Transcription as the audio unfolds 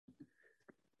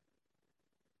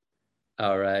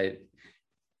All right.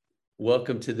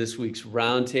 Welcome to this week's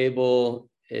roundtable.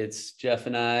 It's Jeff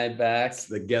and I back. It's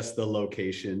the guess the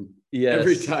location. Yes.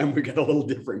 Every time we got a little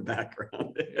different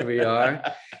background. Here we are.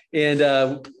 And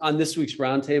on this week's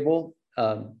roundtable,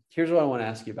 here's what I want to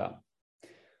ask you about.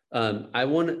 I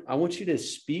want you to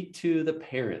speak to the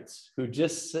parents who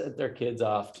just sent their kids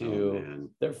off to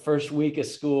their first week of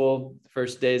school,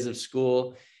 first days of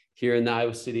school here in the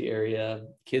Iowa City area.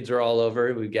 Kids are all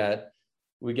over.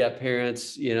 We got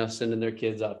parents, sending their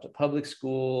kids off to public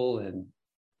school, and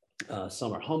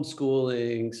some are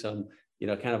homeschooling, some,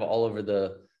 kind of all over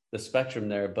the spectrum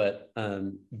there. But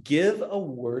give a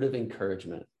word of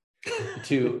encouragement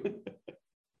to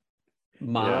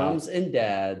moms and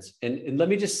dads. And let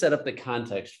me just set up the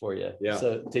context for you. Yeah.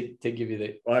 So to give you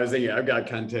the. Well, I was thinking, I've got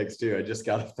context too. I just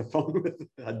got off the phone with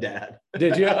a dad.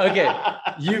 Did you? Okay.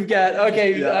 You've got,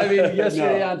 okay. Yeah. I mean,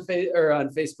 yesterday on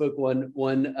Facebook,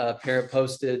 one parent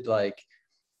posted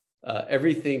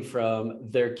everything from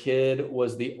their kid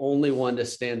was the only one to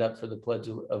stand up for the Pledge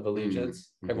of Allegiance.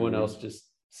 Mm-hmm. Everyone else just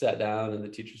sat down, and the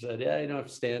teacher said, yeah, you don't have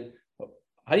to stand.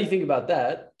 How do you think about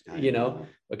that?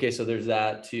 Okay, so there's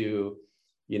that to,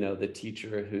 the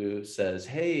teacher who says,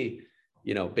 hey,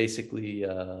 basically,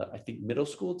 I think middle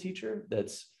school teacher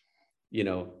that's,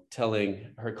 telling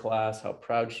her class how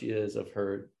proud she is of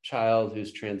her child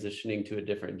who's transitioning to a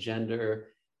different gender.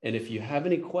 And if you have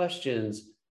any questions,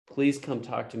 please come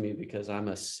talk to me because I'm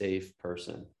a safe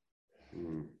person.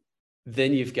 Mm.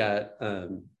 Then you've got,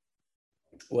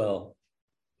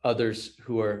 others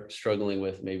who are struggling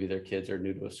with maybe their kids are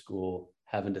new to a school,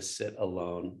 having to sit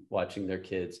alone, watching their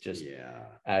kids just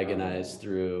agonize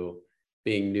through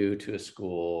being new to a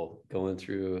school, going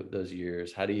through those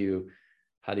years. How do you,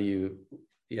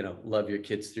 love your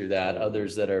kids through that?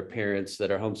 Others that are parents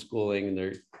that are homeschooling, and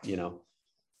they're,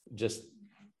 just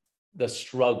the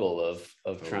struggle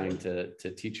of trying to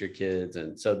teach your kids.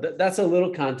 And so that's a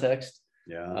little context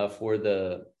for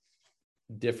the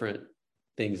different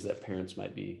things that parents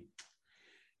might be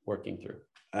working through.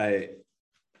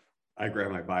 I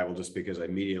grab my Bible just because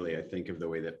immediately I think of the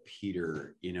way that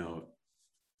Peter,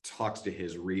 talks to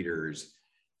his readers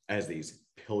as these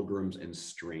pilgrims and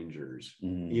strangers,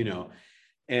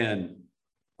 and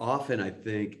often I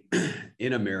think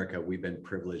in America, we've been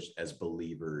privileged as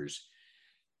believers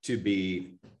to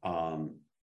be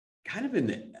kind of in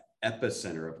the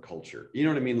epicenter of culture. You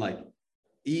know what I mean? Like,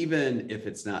 even if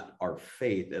it's not our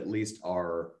faith, at least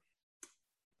our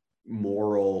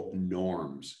moral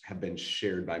norms have been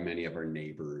shared by many of our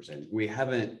neighbors, and we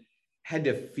haven't had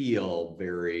to feel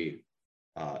very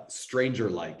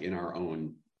stranger-like in our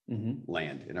own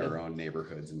land, in our own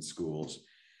neighborhoods and schools.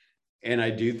 And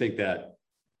I do think that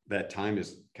that time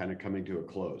is kind of coming to a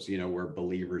close, where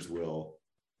believers will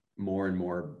more and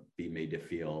more be made to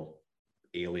feel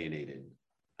alienated,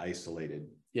 isolated,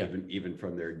 even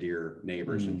from their dear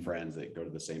neighbors and friends that go to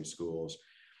the same schools.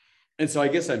 And so I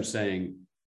guess I'm saying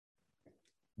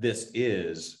this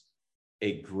is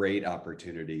a great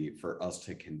opportunity for us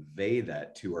to convey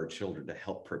that to our children, to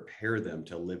help prepare them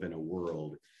to live in a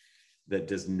world that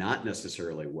does not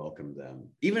necessarily welcome them,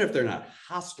 even if they're not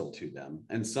hostile to them.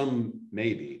 And some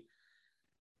maybe,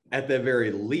 at the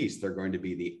very least, they're going to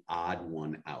be the odd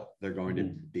one out. They're going to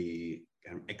be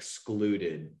kind of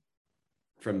excluded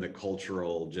from the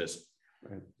cultural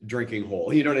drinking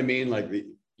hole. You know what I mean? Like,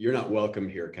 you're not welcome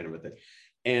here, kind of a thing.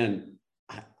 And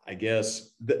I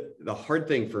guess the hard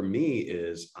thing for me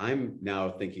is I'm now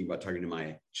thinking about talking to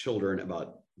my children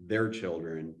about their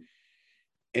children,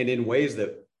 and in ways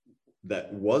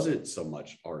that wasn't so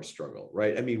much our struggle,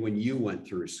 right? I mean, when you went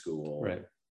through school, right,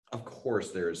 of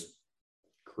course, there's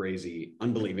crazy,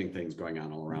 unbelieving things going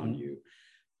on all around you,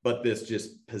 but this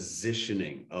just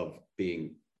positioning of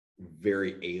being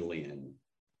very alien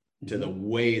to the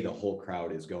way the whole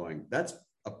crowd is going, that's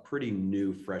a pretty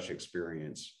new, fresh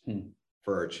experience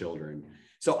for our children.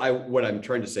 So what I'm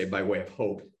trying to say by way of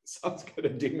hope, sounds kind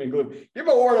of doom and gloom, give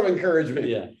a word of encouragement.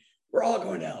 Yeah, we're all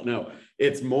going to hell. No,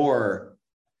 it's more,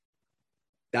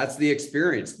 that's the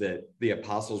experience that the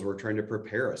apostles were trying to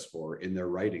prepare us for in their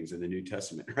writings in the New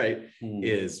Testament, right?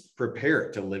 Is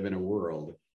prepare to live in a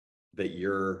world that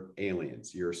you're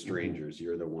aliens, you're strangers,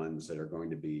 you're the ones that are going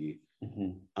to be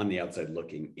on the outside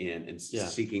looking in and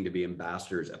seeking to be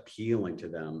ambassadors, appealing to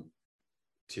them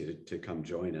to come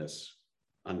join us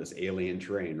on this alien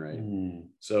train, right?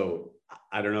 So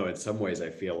I don't know, in some ways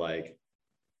I feel like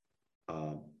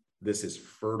this is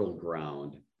fertile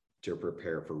ground to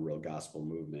prepare for real gospel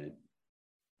movement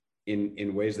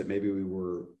in ways that maybe we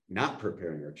were not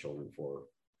preparing our children for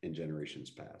in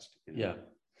generations past.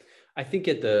 I think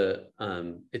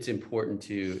it's important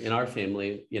to, in our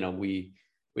family,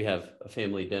 we have a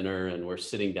family dinner and we're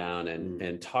sitting down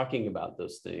and talking about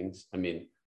those things. I mean,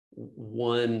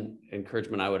 one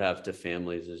encouragement I would have to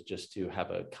families is just to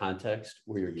have a context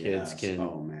where your kids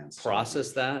can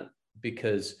process that,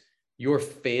 because your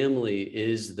family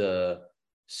is the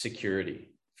security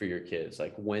for your kids.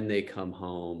 Like when they come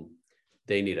home,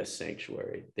 they need a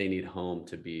sanctuary. They need home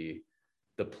to be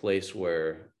the place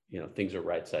where, you know, things are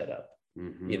right side up.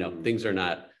 You know, things are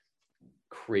not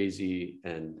crazy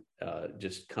and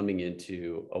just coming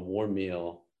into a warm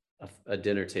meal, a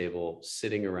dinner table,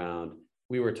 sitting around.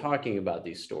 We were talking about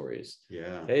these stories.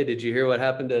 Yeah. Hey, did you hear what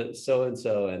happened to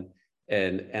so-and-so?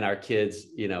 And our kids,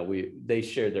 you know, they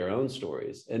shared their own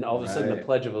stories. And all of a sudden the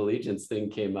Pledge of Allegiance thing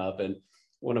came up. And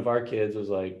one of our kids was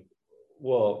like,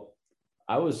 well,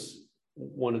 I was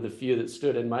one of the few that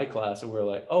stood in my class, and we're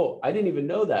like, oh, I didn't even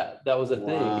know that was a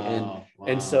thing.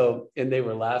 And so they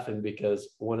were laughing because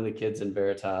one of the kids in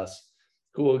Veritas,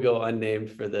 who will go unnamed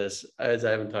for this, as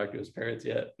I haven't talked to his parents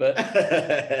yet, but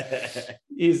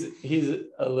he's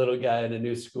a little guy in a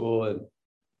new school,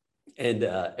 and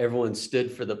everyone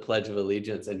stood for the Pledge of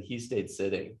Allegiance, and he stayed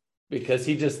sitting because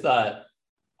he just thought,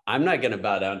 I'm not going to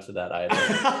bow down to that either.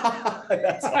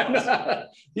 That's awesome.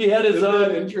 He had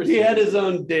his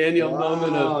own Daniel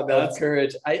moment of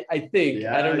courage. I think,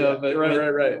 I don't know, but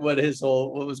what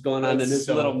was going on in his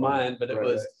little mind, but it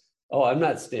was, oh, I'm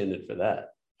not standing for that.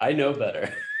 I know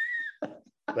better.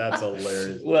 That's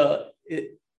hilarious. Well,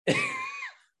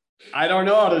 I don't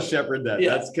know how to shepherd that.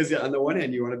 Yeah. That's because on the one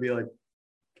hand, you want to be like,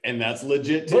 and that's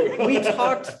legit too. But we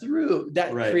talked through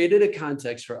that, created a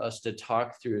context for us to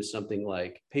talk through something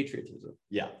like patriotism.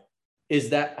 Yeah. Is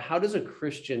that, how does a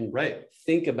Christian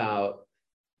think about,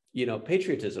 you know,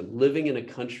 patriotism, living in a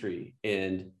country,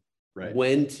 and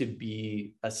when to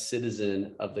be a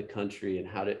citizen of the country, and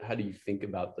how do you think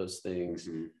about those things?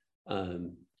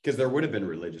 Because there would have been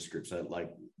religious groups that,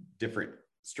 like different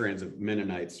strands of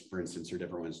Mennonites, for instance, or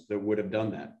different ones that would have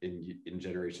done that in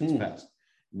generations past,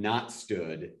 not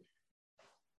stood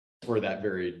for that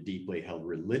very deeply held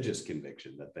religious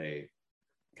conviction that they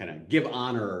kind of give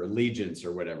honor or allegiance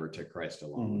or whatever to Christ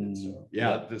alone.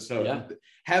 And so,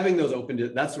 having those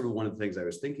open, that's sort of one of the things I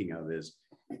was thinking of is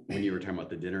when you were talking about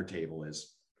the dinner table,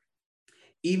 is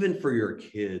even for your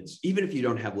kids, even if you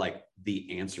don't have like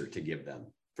the answer to give them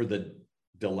for the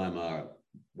dilemma,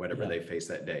 whatever they face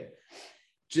that day,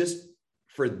 just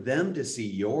for them to see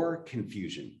your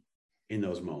confusion in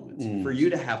those moments, for you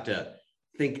to have to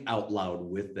think out loud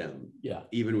with them,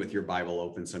 even with your Bible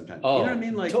open sometimes. You know what I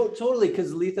mean? Like totally,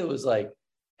 because Letha was like,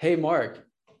 hey, Mark,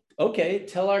 okay,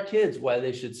 tell our kids why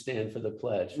they should stand for the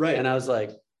pledge. And I was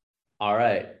like, all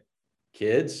right,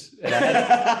 kids. And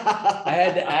I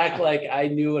had to act like I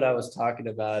knew what I was talking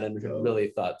about and really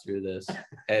thought through this.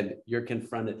 And you're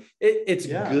confronted. It's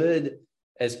good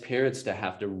as parents to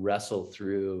have to wrestle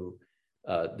through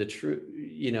the true,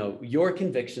 you know, your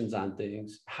convictions on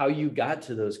things, how you got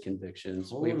to those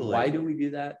convictions. Why do we do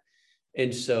that?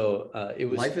 And so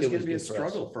life is going to be a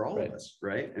struggle for all of us,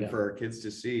 right? And for our kids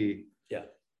to see,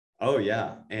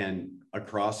 and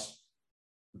across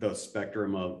the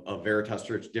spectrum of Veritas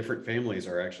Church, different families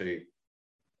are actually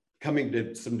coming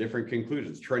to some different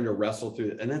conclusions, trying to wrestle through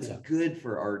it. And that's good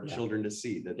for our children to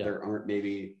see that there aren't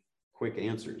maybe quick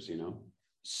answers, you know?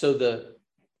 So the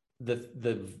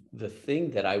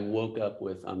thing that I woke up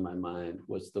with on my mind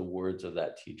was the words of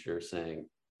that teacher saying,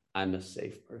 I'm a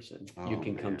safe person. You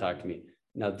can come talk to me.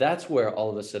 Now that's where all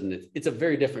of a sudden it's a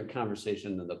very different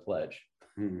conversation than the pledge.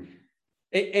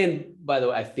 And by the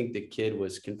way, I think the kid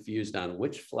was confused on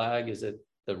which flag. Is it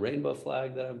the rainbow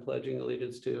flag that I'm pledging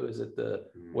allegiance to? Is it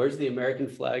where's the American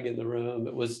flag in the room?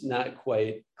 It was not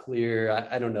quite clear.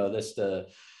 I don't know, that's the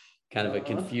kind of a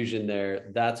confusion there.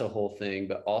 That's a whole thing,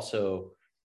 but also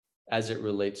as it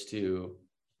relates to,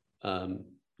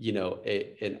 you know,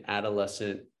 an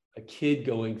adolescent, a kid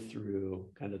going through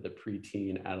kind of the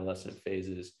preteen adolescent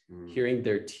phases, hearing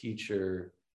their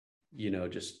teacher, you know,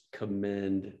 just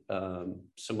commend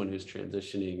someone who's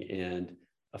transitioning and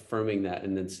affirming that,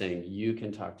 and then saying, you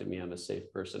can talk to me, I'm a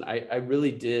safe person. I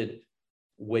really did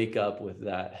wake up with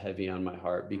that heavy on my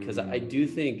heart, because I do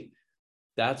think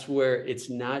that's where it's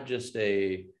not just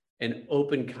an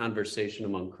open conversation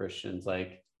among Christians,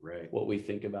 like what we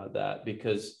think about that,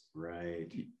 because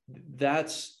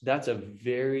that's a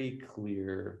very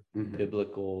clear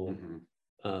biblical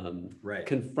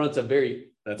confronts a very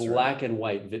black and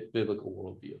white biblical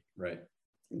worldview.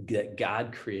 That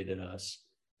God created us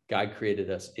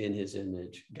in his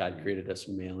image. God created us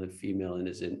male and female in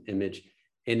his image.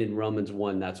 And in Romans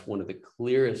 1, that's one of the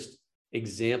clearest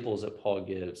examples that Paul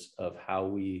gives of how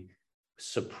we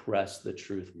suppress the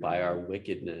truth by our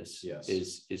wickedness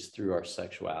is through our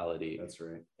sexuality. That's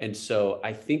right. And so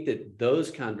I think that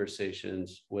those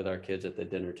conversations with our kids at the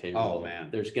dinner table,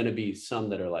 there's going to be some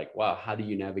that are like, wow, how do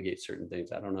you navigate certain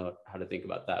things? I don't know how to think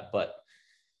about that. But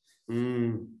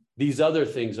these other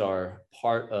things are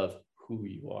part of who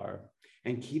you are.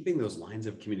 And keeping those lines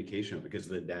of communication, because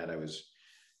the dad I was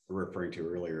referring to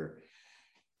earlier,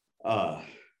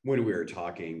 when we were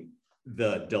talking,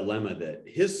 the dilemma that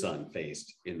his son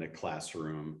faced in the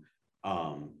classroom,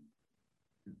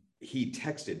 he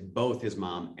texted both his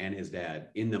mom and his dad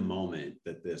in the moment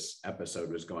that this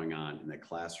episode was going on in the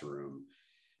classroom.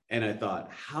 And I thought,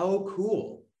 how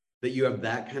cool that you have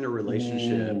that kind of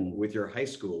relationship with your high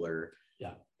schooler,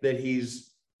 that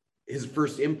his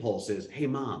first impulse is, hey,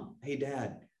 mom, hey,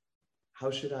 dad, how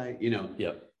should I,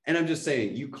 And I'm just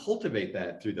saying, you cultivate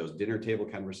that through those dinner table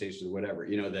conversations, whatever,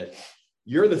 that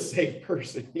you're the safe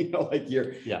person, like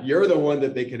you're the one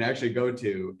that they can actually go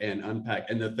to and unpack.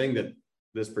 And the thing that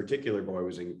this particular boy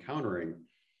was encountering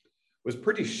was a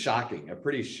pretty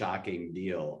shocking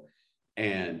deal.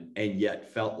 And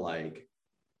yet felt like,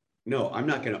 no, I'm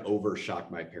not going to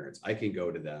overshock my parents. I can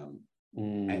go to them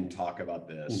and talk about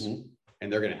this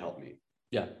and they're going to help me.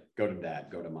 Yeah. Go to dad,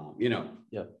 go to mom,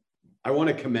 I want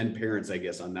to commend parents, I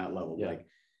guess, on that level, like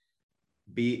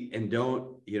I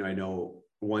know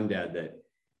one dad that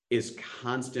is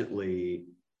constantly,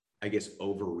 I guess,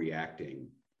 overreacting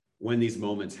when these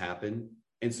moments happen.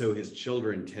 And so his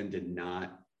children tend to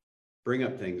not bring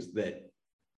up things that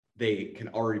they can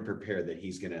already prepare that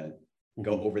he's going to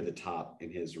go over the top in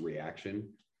his reaction.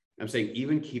 I'm saying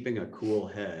even keeping a cool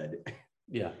head.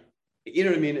 Yeah. You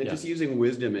know what I mean? And just using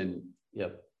wisdom and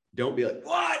don't be like,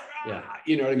 what? Yeah.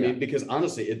 You know what I mean? Because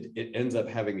honestly, it ends up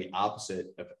having the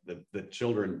opposite of the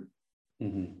children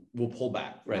will pull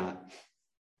back. Right.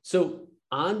 So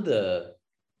on the,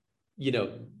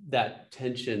 that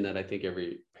tension that I think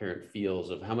every parent feels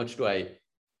of how much do I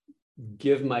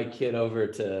give my kid over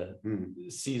to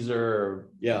Caesar or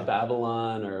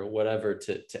Babylon or whatever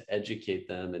to educate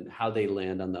them, and how they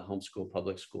land on the homeschool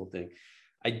public school thing.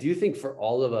 I do think for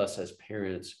all of us as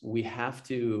parents, we have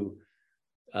to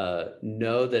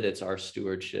know that it's our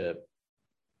stewardship.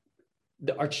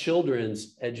 Our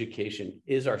children's education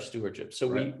is our stewardship.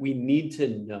 So we need to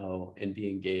know and be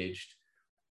engaged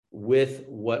with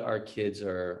what our kids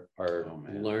are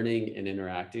learning and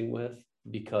interacting with,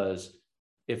 because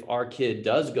if our kid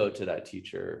does go to that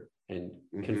teacher and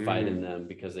confide in them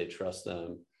because they trust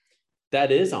them,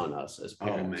 that is on us as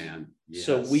parents. Oh man. Yes.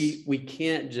 So we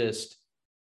can't just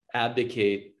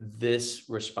abdicate this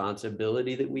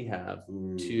responsibility that we have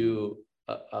to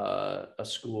a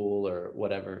school or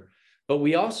whatever. But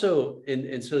we also,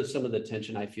 and so some of the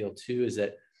tension I feel too is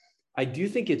that I do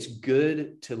think it's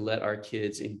good to let our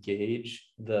kids engage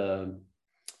the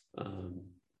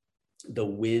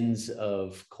winds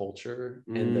of culture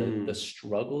and the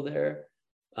struggle there,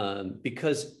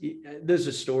 because there's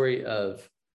a story of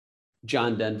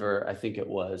John Denver, I think it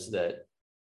was, that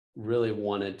really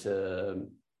wanted to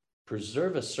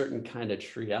preserve a certain kind of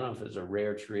tree. I don't know if it was a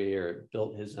rare tree or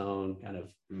built his own kind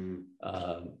of,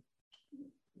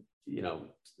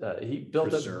 he built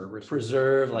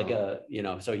preserve like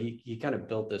so he kind of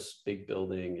built this big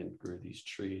building and grew these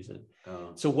trees. And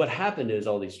so what happened is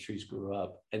all these trees grew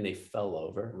up and they fell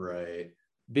over. Right.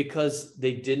 Because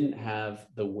they didn't have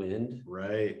the wind.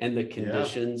 Right. And the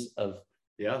conditions of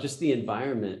just the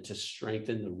environment to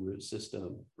strengthen the root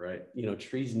system. Right.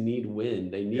 Trees need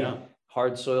wind. They need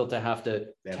hard soil to have to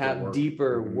tap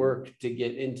deeper work to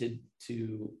get into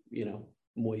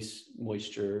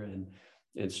moisture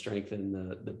and strengthen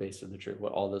the base of the tree,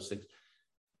 all those things.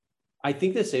 I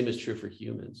think the same is true for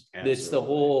humans. Absolutely. It's the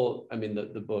whole,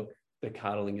 the book, The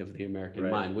Coddling of the American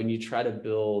Mind. When you try to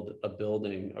build a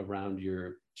building around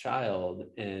your child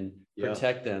and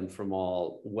protect them from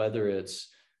all, whether it's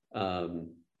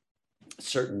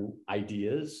certain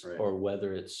ideas or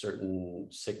whether it's certain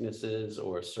sicknesses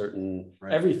or certain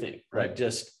everything, right?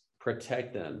 Just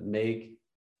protect them, make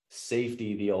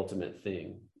safety the ultimate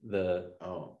thing, the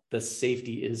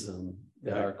safetyism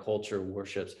that our culture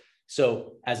worships.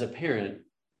 So as a parent,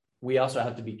 we also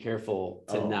have to be careful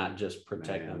to not just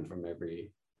protect them from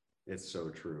every. It's so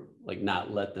true. Like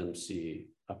not let them see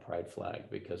a pride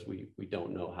flag, because we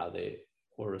don't know how they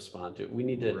will respond to it. We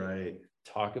need to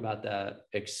talk about that,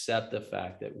 accept the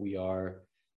fact that we are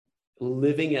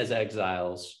living as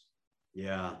exiles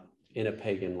in a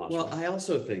pagan lost world. I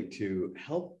also think to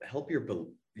help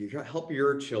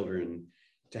your children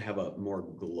to have a more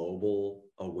global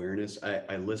awareness.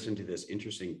 I listened to this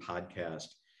interesting podcast.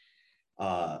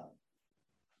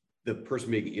 The person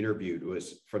being interviewed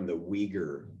was from the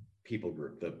Uyghur people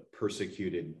group, the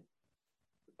persecuted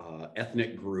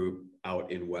ethnic group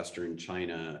out in Western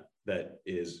China that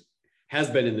has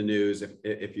been in the news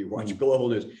if you watch global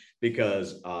news,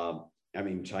 because I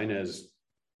mean, China's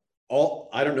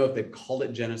I don't know if they've called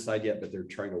it genocide yet, but they're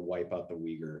trying to wipe out the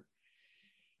Uyghur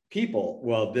people.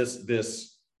 Well,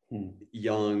 this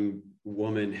young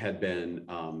woman had been,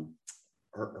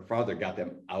 her father got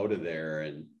them out of there,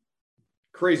 and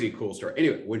crazy cool story.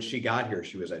 Anyway, when she got here,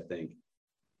 she was, I think,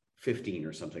 15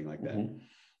 or something like that,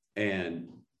 and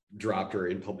dropped her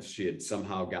in public. She had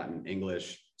somehow gotten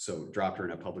English, so dropped her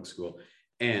in a public school.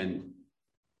 And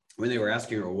when they were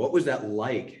asking her, what was that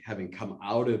like, having come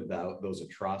out of those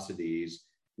atrocities?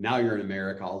 Now you're in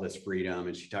America, all this freedom.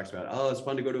 And she talks about, oh, it's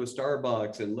fun to go to a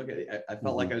Starbucks and look at it. I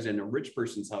felt like I was in a rich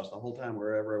person's house the whole time,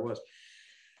 wherever I was.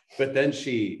 But then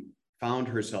she found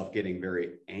herself getting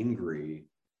very angry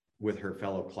with her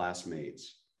fellow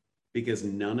classmates because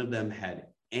none of them had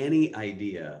any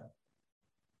idea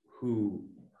who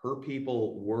her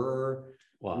people were,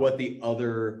 what the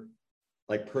other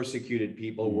like persecuted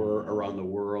people were around the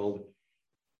world.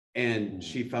 And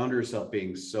she found herself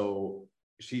being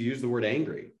she used the word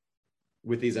angry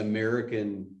with these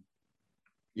American,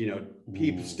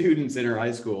 students in her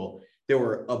high school that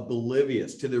were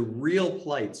oblivious to the real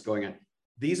plights going on.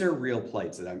 These are real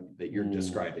plights that you're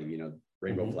describing,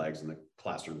 rainbow flags in the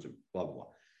classrooms and blah, blah, blah.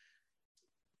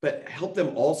 But help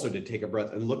them also to take a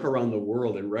breath and look around the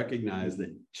world and recognize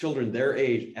that children their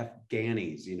age,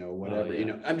 Afghanis, whatever,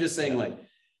 I'm just saying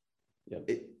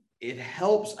it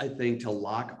helps, I think, to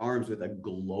lock arms with a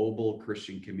global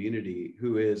Christian community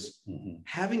who is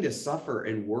having to suffer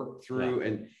and work through,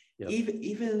 and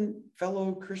even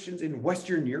fellow Christians in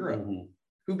Western Europe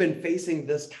who've been facing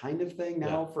this kind of thing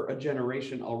now for a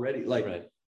generation already.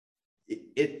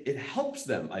 It helps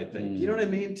them, I think, you know what I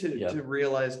mean? To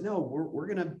realize, no, we're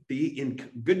going to be in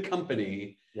good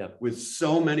company with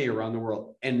so many around the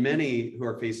world, and many who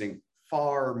are facing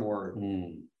far more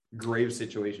grave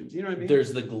situations. You know what I mean?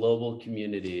 There's the global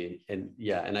community. And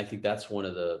I think that's one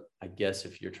of I guess,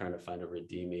 if you're trying to find a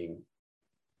redeeming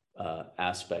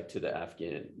aspect to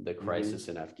the crisis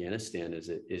in Afghanistan, is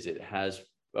it has,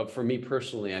 for me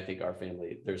personally, I think our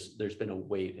family, there's been a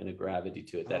weight and a gravity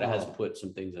to it that has put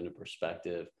some things into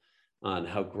perspective on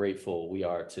how grateful we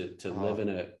are to live in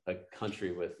a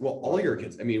country with. Well, all your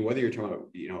kids, I mean, whether you're talking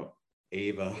about,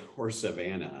 Ava or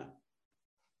Savannah,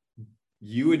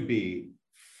 you would be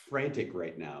frantic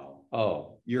right now.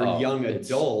 Your young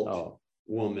adult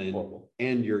woman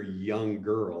and your young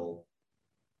girl.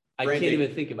 I can't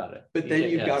even think about it. But then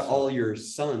you've got all your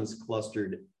sons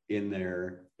clustered in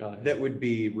there that would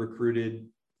be recruited,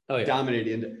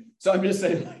 dominated. So I'm just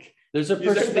saying, like, there's a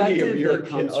perspective that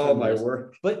comes from my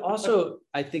word. But also,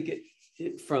 I think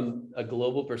it from a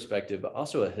global perspective, but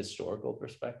also a historical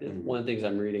perspective. One of the things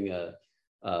I'm reading a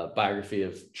biography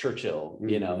of Churchill,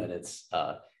 and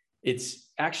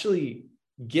it's actually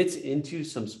gets into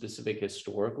some specific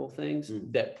historical things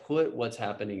that put what's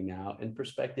happening now in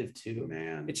perspective too.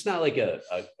 Man, it's not like a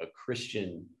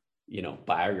Christian,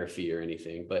 biography or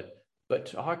anything, but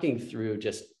talking through,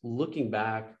 just looking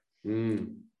back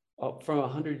from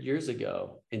 100 years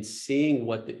ago and seeing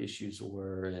what the issues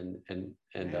were, and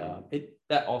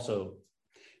that also,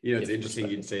 it's interesting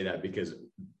you'd say that, because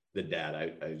the dad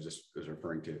I just was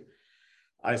referring to,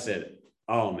 I said,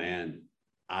 oh man,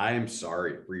 I'm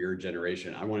sorry for your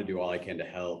generation. I want to do all I can to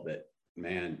help. But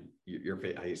man,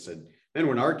 I said, man,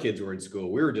 when our kids were in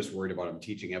school, we were just worried about them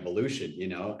teaching evolution,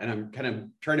 and I'm kind of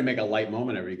trying to make a light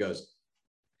moment of it. He goes,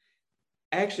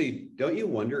 actually, don't you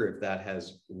wonder if that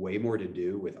has way more to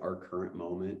do with our current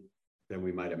moment than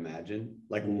we might imagine?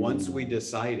 Like, once we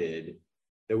decided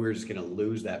that we were just going to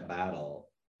lose that battle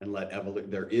and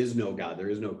there is no God, there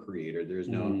is no creator, there is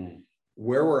no,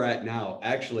 where we're at now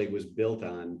actually was built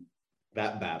on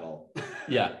that battle.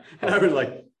 And I was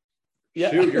like,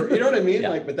 shoot, you know what I mean?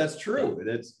 Like, but that's true.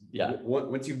 That's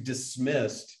once you've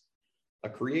dismissed a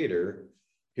creator,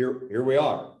 here we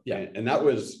are. And that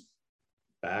was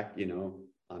back,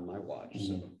 on my watch.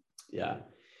 So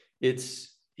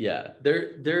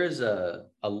there is a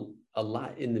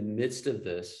lot in the midst of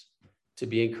this to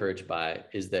be encouraged by,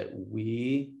 is that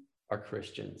we are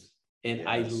Christians. And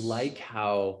I like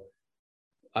how,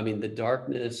 the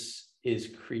darkness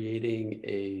is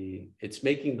it's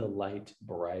making the light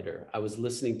brighter. I was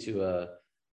listening to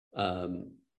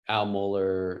Al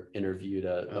Mohler interviewed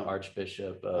the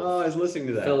Archbishop of I was listening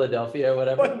to that. Philadelphia or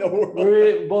whatever. What in the world?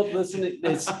 We're both listening.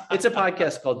 It's a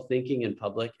podcast called Thinking in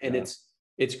Public, and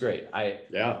it's great. I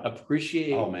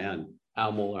appreciate Al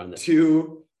Mohler on this.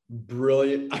 Two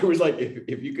brilliant. I was like,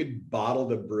 if you could bottle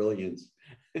the brilliance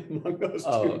among those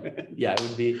two men. Yeah, it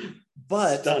would be.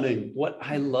 But Stunning. What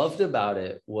I loved about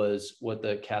it was what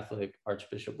the Catholic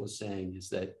Archbishop was saying is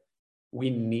that we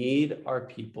need our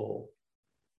people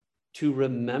to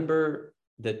remember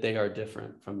that they are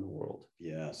different from the world.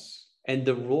 Yes. And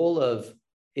the role of,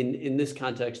 in this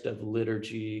context of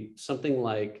liturgy, something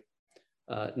like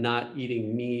not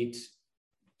eating meat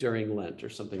during Lent or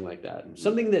something like that,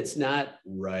 something that's not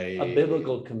a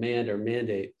biblical command or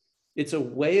mandate. It's a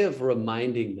way of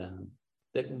reminding them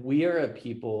that we are a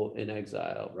people in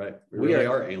exile. Right. We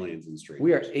are aliens and strangers.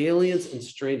 We are aliens and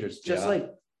strangers, just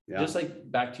like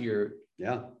back to your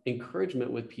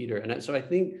encouragement with Peter. And so I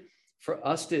think for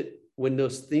us to, when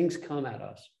those things come at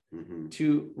us,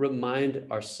 to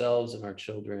remind ourselves and our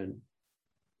children,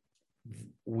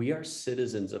 we are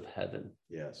citizens of heaven.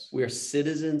 Yes. We are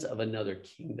citizens of another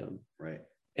kingdom. Right.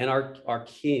 And our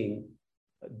king,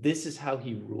 this is how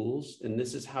he rules, and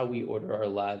this is how we order our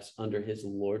lives under his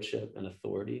lordship and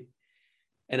authority.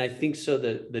 And I think so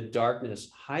that the darkness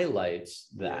highlights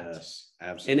that. Yes,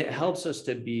 absolutely. And it helps us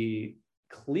to be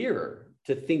clearer,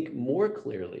 to think more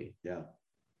clearly. Yeah.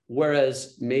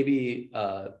 Whereas maybe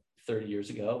 30 years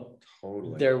ago,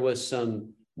 there was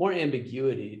some more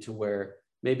ambiguity to where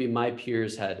maybe my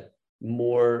peers had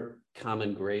more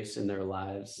common grace in their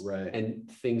lives,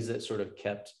 and things that sort of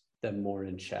kept them more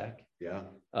in check. Yeah.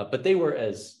 But they were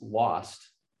as lost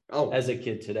as a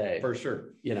kid today. For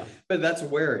sure. You know, but that's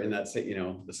where in that,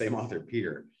 the same author,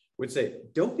 Peter, would say,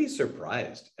 don't be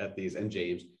surprised at these, and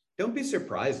James, don't be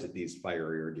surprised at these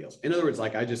fiery ordeals. In other words,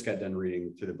 like I just got done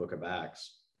reading through the book of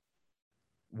Acts.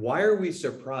 Why are we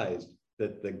surprised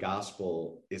that the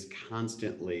gospel is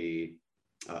constantly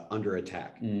under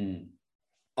attack?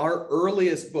 Our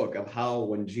earliest book of how,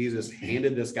 when Jesus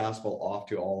handed this gospel off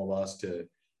to all of us to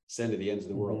send to the ends of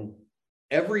the world,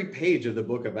 every page of the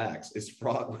book of Acts is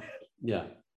fraught with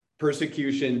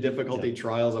persecution, difficulty,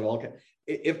 trials of all kinds.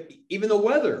 If even the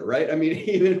weather, right? I mean,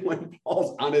 even when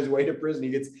Paul's on his way to prison,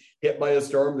 he gets hit by a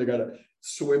storm, they got to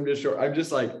swim to shore. I'm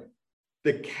just like,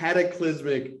 the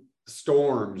cataclysmic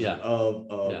storms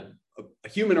of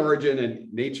human origin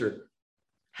and nature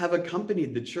have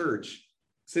accompanied the church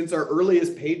since our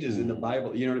earliest pages in the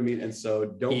Bible. You know what I mean? And so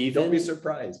don't be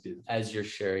surprised. As you're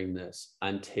sharing this,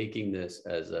 I'm taking this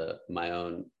as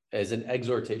as an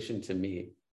exhortation to me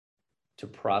to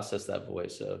process that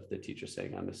voice of the teacher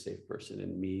saying I'm a safe person,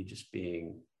 and me just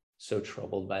being so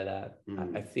troubled by that.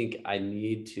 I think I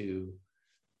need to,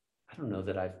 I don't know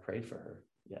that I've prayed for her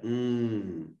yet.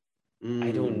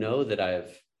 I don't know that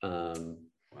I've, kind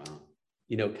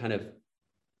of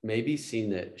maybe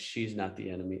seen that she's not the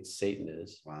enemy, Satan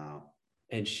is. Wow.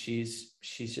 And she's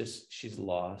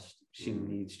lost. She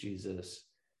needs Jesus.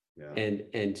 Yeah.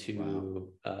 And to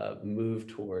move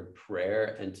toward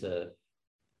prayer, and to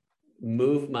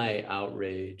move my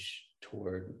outrage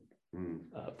toward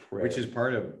prayer. Which is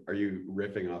part of, are you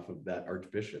riffing off of that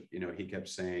Archbishop? He kept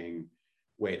saying,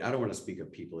 wait, I don't want to speak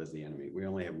of people as the enemy. We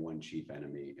only have one chief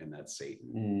enemy, and that's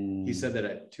Satan. He said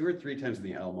that 2 or 3 times in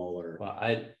the El Molar.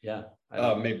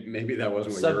 Well, maybe that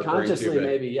wasn't what subconsciously, you were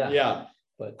maybe, yeah.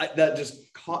 But that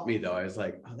just caught me, though. I was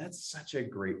like, oh, that's such a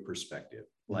great perspective.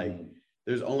 Like,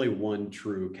 there's only one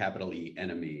true capital E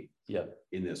enemy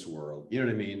in this world. You know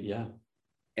what I mean? Yeah.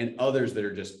 And others that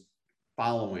are just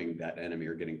following that enemy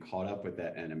or getting caught up with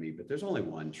that enemy. But there's only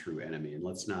one true enemy, and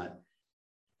let's not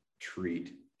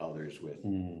treat others with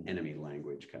enemy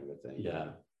language, kind of a thing. Yeah.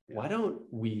 Why don't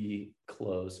we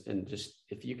close and just,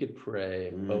 if you could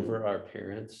pray over our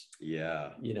parents,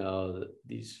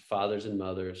 these fathers and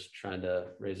mothers trying to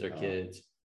raise their kids,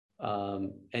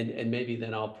 and maybe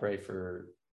then I'll pray for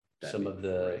some of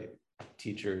the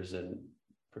teachers and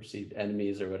perceived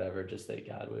enemies or whatever, just that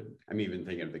God would. I'm even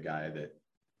thinking of the guy that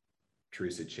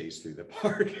Teresa chased through the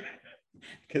park.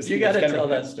 Because you got to tell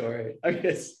that story. I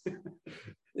guess.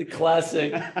 The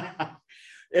classic.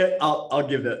 I'll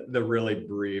give the really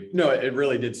brief. No, it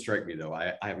really did strike me, though.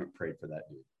 I haven't prayed for that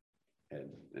dude, and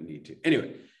I need to.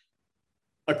 Anyway,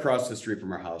 across the street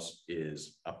from our house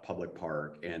is a public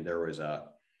park, and there was a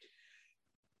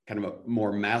kind of a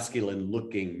more masculine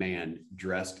looking man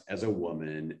dressed as a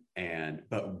woman,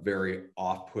 but very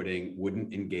off-putting,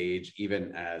 wouldn't engage,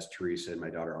 even as Teresa and my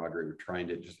daughter Audrey were trying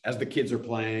to, just as the kids are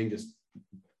playing, just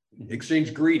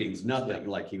exchange greetings, nothing.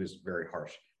 Like, he was a very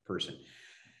harsh person.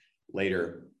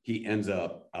 Later, he ends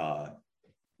up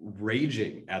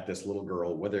raging at this little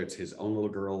girl, whether it's his own little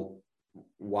girl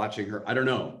watching her, I don't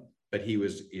know, but he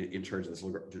was in charge of this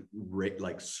little girl,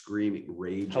 like screaming,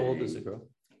 raging. How old is the girl?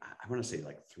 I want to say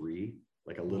like 3,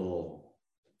 like a little.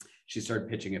 She started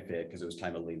pitching a fit because it was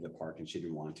time to leave the park and she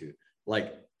didn't want to.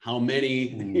 Like how many,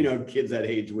 kids that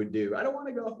age would do. I don't want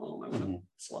to go home. I want to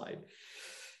slide.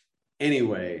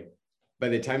 Anyway, by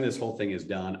the time this whole thing is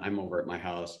done, I'm over at my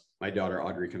house. My daughter,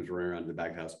 Audrey, comes running around to the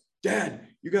back house. Dad,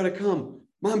 you got to come.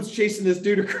 Mom's chasing this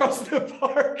dude across the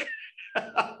park.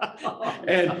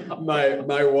 And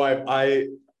my wife,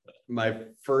 my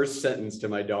first sentence to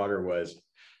my daughter was,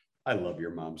 I love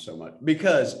your mom so much,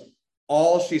 because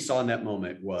all she saw in that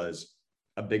moment was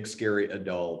a big, scary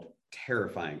adult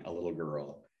terrifying a little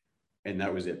girl. And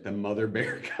that was it. The mother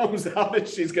bear comes out and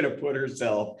she's going to put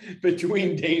herself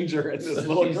between danger and this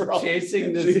little girl.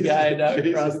 Chasing this guy down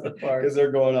across the park. Because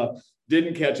they're going up.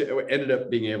 Didn't catch it. Ended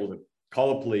up being able to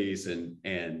call the police. And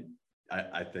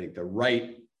I think the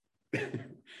right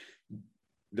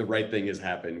thing has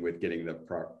happened with getting the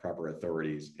proper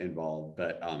authorities involved.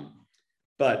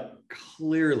 But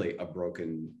clearly a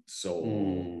broken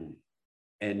soul.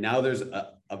 And now there's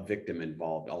a victim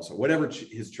involved also. Whatever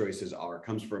his choices are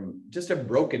comes from just a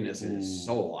brokenness in his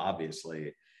soul,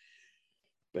 obviously.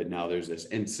 But now there's this.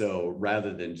 And so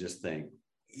rather than just think,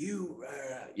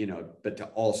 but to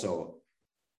also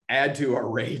add to our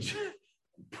rage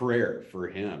prayer for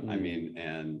him. I mean,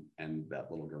 and that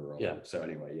little girl. Yeah. So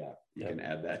anyway, you can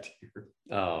add that to your.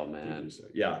 Oh, man. So,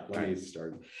 let me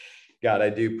start. God, I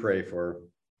do pray for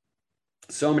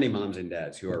so many moms and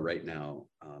dads who are right now,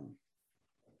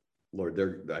 Lord,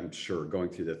 they're, I'm sure, going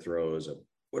through the throes of,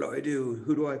 what do I do?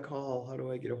 Who do I call? How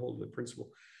do I get a hold of the principal?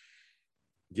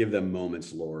 Give them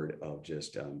moments, Lord, of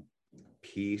just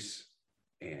peace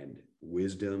and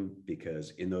wisdom,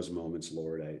 because in those moments,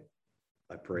 Lord,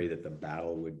 I pray that the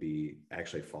battle would be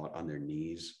actually fought on their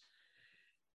knees.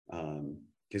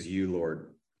 Because you,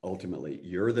 Lord, ultimately,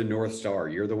 you're the North Star.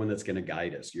 You're the one that's going to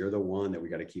guide us. You're the one that we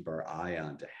got to keep our eye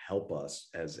on to help us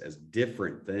as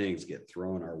different things get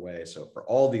thrown our way. So for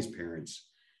all these parents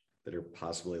that are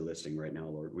possibly listening right now,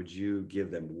 Lord, would you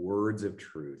give them words of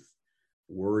truth,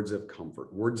 words of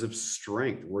comfort, words of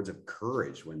strength, words of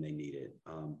courage when they need it,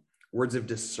 words of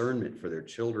discernment for their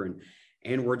children,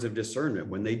 and words of discernment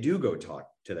when they do go talk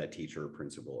to that teacher or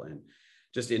principal, and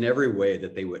just in every way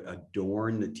that they would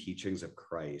adorn the teachings of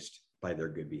Christ by their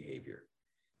good behavior,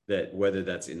 that whether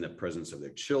that's in the presence of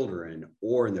their children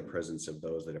or in the presence of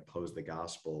those that oppose the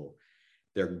gospel,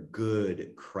 their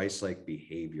good Christ-like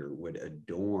behavior would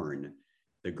adorn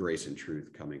the grace and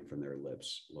truth coming from their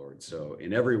lips, Lord. So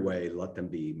in every way, let them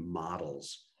be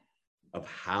models of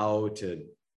how to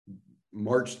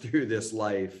march through this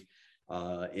life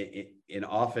in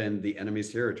often the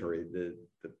enemy's territory. The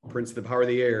prince of the power of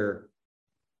the air,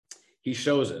 he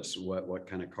shows us what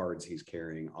kind of cards he's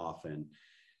carrying often.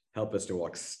 Help us to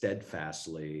walk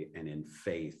steadfastly and in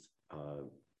faith,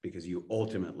 because you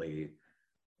ultimately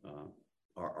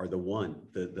are the one,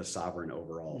 the sovereign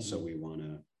over all. So we want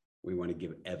to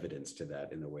give evidence to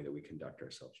that in the way that we conduct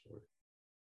ourselves,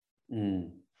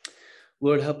 Lord.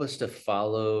 Lord, help us to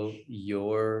follow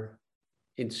your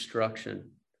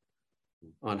instruction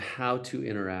on how to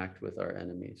interact with our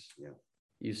enemies. Yeah.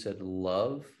 You said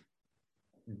love,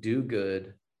 do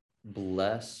good,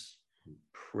 bless,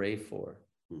 pray for.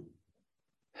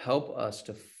 Help us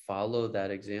to follow that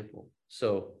example.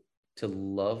 So to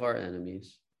love our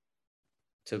enemies,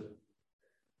 to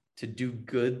do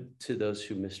good to those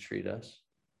who mistreat us,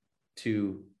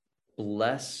 to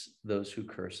bless those who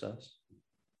curse us,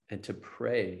 and to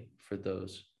pray for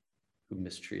those who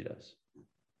mistreat us.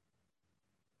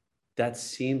 That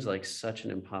seems like such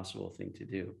an impossible thing to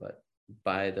do, but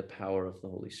by the power of the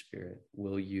Holy Spirit,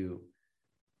 will you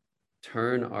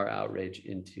turn our outrage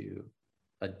into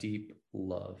a deep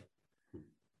love?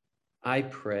 I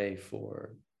pray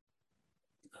for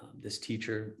this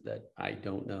teacher that I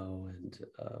don't know, and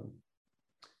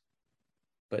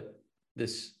but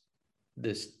this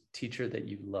teacher that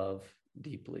you love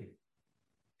deeply,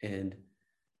 and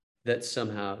that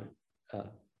somehow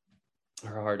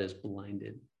her heart is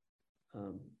blinded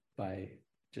by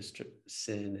just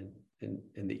sin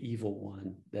and the evil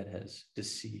one that has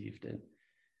deceived, and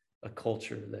a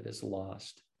culture that is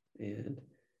lost, and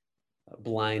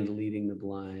blind leading the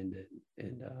blind.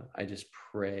 And I just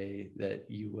pray that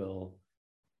you will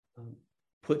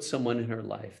put someone in her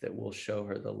life that will show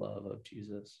her the love of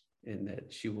Jesus, and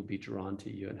that she will be drawn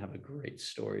to you and have a great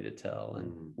story to tell.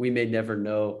 And we may never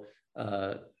know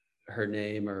her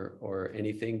name or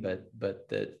anything, but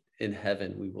that in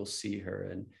heaven we will see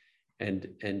her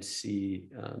and see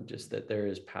just that there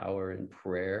is power in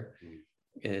prayer.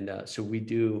 And so we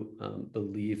do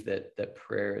believe that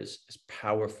prayer is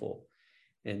powerful.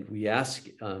 And we ask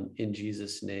in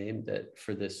Jesus' name that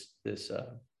for this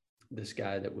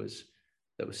guy that was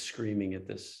screaming at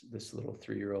this little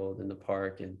 3-year-old in the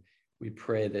park, and we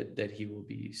pray that he will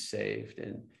be saved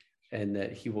and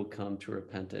that he will come to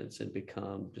repentance and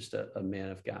become just a man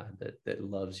of God that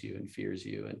loves you and fears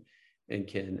you and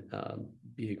can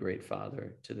be a great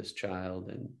father to this child.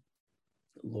 And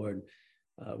Lord,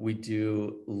 we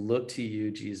do look to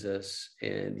you, Jesus,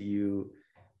 and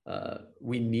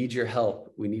we need your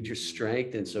help. We need your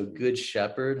strength. And so, Good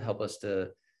Shepherd, help us to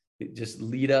just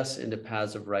lead us into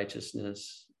paths of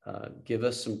righteousness. Give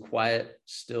us some quiet,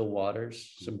 still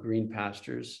waters, some green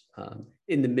pastures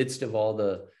in the midst of all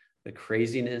the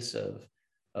craziness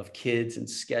of kids and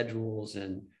schedules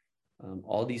and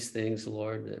all these things,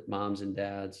 Lord, that moms and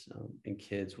dads and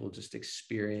kids will just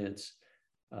experience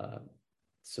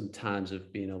some times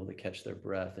of being able to catch their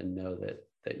breath and know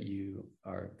that you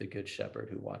are the Good Shepherd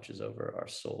who watches over our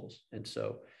souls. And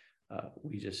so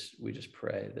we just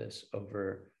pray this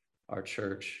over our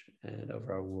church and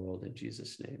over our world in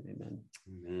Jesus' name. Amen.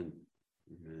 Amen.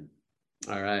 Amen.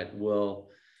 All right. Well,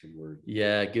 good word.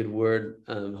 Yeah, good word.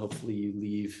 Hopefully you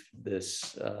leave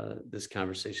this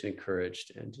conversation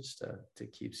encouraged and just to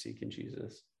keep seeking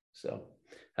Jesus. So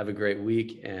have a great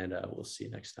week, and we'll see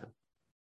you next time.